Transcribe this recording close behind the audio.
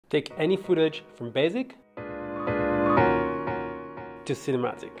Take any footage from basic to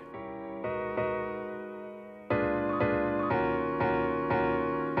cinematic.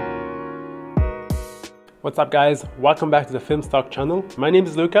 What's up guys, welcome back to the Filmstock channel. My name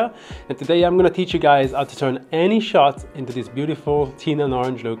is Luca and today I'm going to teach you guys how to turn any shots into this beautiful teal and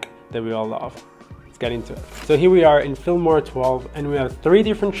orange look that we all love. Let's get into it. So here we are in Filmora 12 and we have 3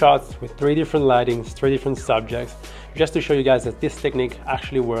 different shots with 3 different lightings, 3 different subjects, just to show you guys that this technique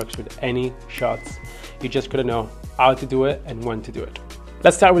actually works with any shots. You just gotta know how to do it and when to do it.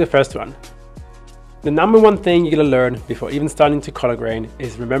 Let's start with the first one. The number one thing you gotta learn before even starting to color grade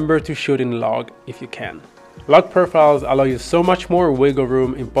is remember to shoot in log if you can. Log profiles allow you so much more wiggle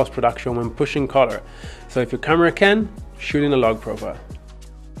room in post-production when pushing color. So if your camera can, shoot in a log profile.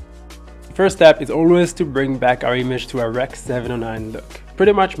 First step is always to bring back our image to a Rec 709 look.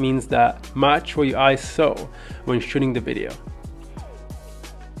 Pretty much means that match what your eyes saw when shooting the video.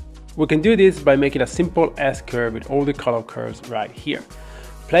 We can do this by making a simple S curve with all the color curves right here.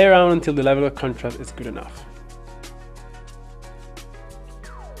 Play around until the level of contrast is good enough.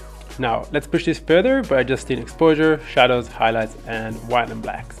 Now let's push this further by adjusting exposure, shadows, highlights and white and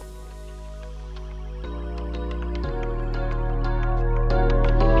blacks.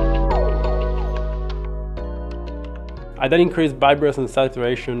 I then increase vibrance and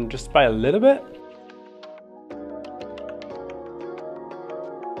saturation just by a little bit.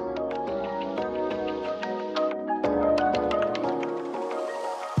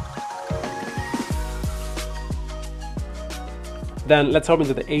 Then let's hop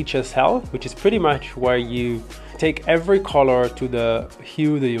into the HSL, which is pretty much where you take every color to the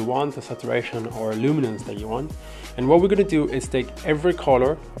hue that you want, the saturation or luminance that you want. And what we're going to do is take every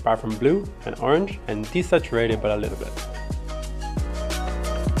color, apart from blue and orange, and desaturate it by a little bit.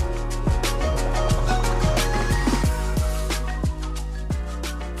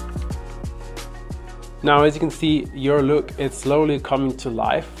 Now, as you can see, your look is slowly coming to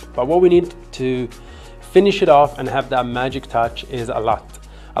life, but what we need to finish it off and have that magic touch is a LUT.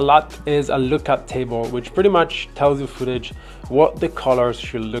 A LUT is a lookup table, which pretty much tells you footage what the colors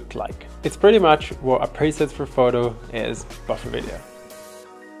should look like. It's pretty much what a preset for photo is, but for video.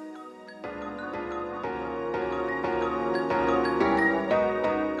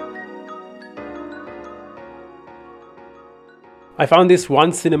 I found this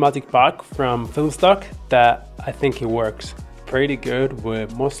one cinematic pack from Filmstock that I think it works pretty good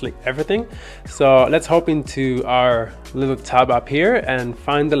with mostly everything. So let's hop into our little tab up here and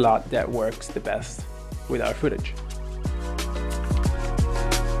find the LUT that works the best with our footage.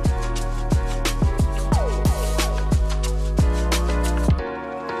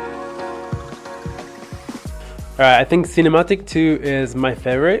 Alright, I think Cinematic 2 is my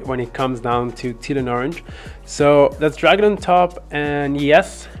favorite when it comes down to teal and orange. So let's drag it on top, and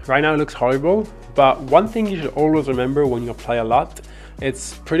yes, right now it looks horrible, but one thing you should always remember when you apply a LUT,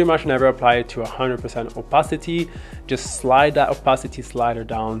 it's pretty much never apply it to 100% opacity. Just slide that opacity slider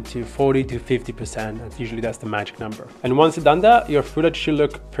down to 40 to 50%, and usually that's the magic number. And once you've done that, your footage should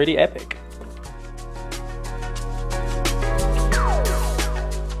look pretty epic.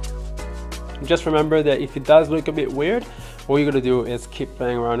 Just remember that if it does look a bit weird, all you're gonna do is keep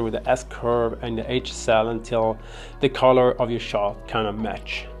playing around with the S curve and the HSL until the color of your shot kind of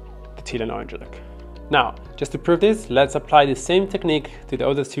match the teal and orange look. Now, just to prove this, let's apply the same technique to the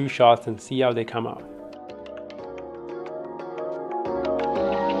other 2 shots and see how they come out.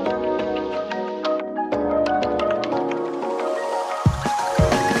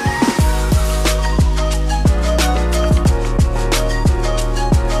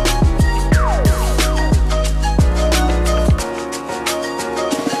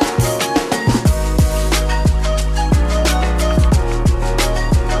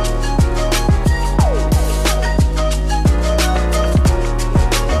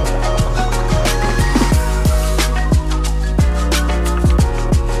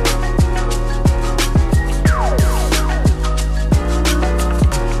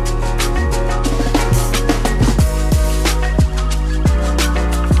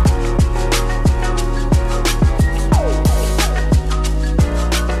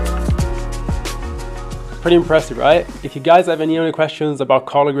 Pretty impressive, right? If you guys have any other questions about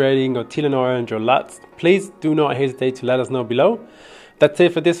color grading or teal and orange or LUTs, please do not hesitate to let us know below. That's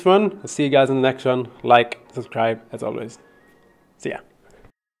it for this one. I'll see you guys in the next one. Like, subscribe, as always. See ya.